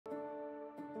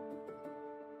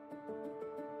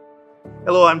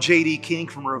Hello, I'm J.D. King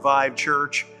from Revive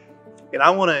Church, and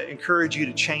I want to encourage you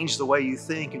to change the way you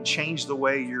think and change the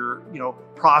way you're,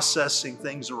 processing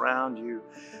things around you.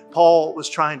 Paul was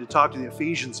trying to talk to the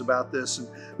Ephesians about this, and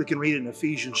we can read it in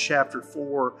Ephesians chapter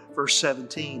 4, verse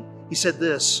 17. He said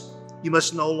this, "You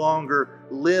must no longer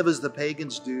live as the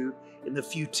pagans do in the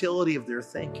futility of their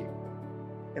thinking."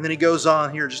 And then he goes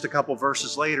on here just a couple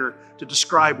verses later to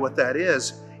describe what that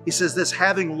is. He says this,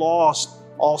 "Having lost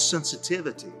all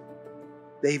sensitivity,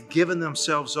 they've given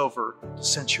themselves over to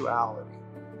sensuality."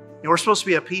 And we're supposed to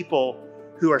be a people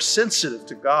who are sensitive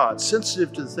to God,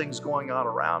 sensitive to the things going on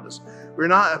around us. We're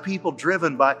not a people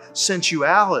driven by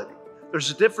sensuality. There's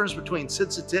a difference between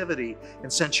sensitivity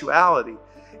and sensuality.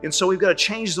 And so we've got to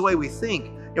change the way we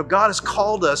think. God has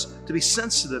called us to be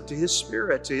sensitive to His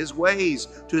Spirit, to His ways,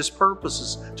 to His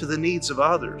purposes, to the needs of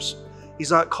others.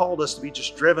 He's not called us to be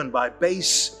just driven by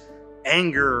base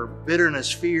anger,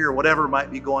 bitterness, fear, whatever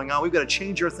might be going on. We've got to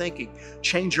change our thinking,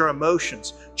 change our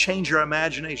emotions, change our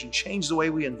imagination, change the way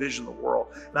we envision the world.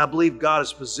 And I believe God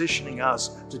is positioning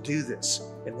us to do this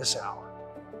in this hour.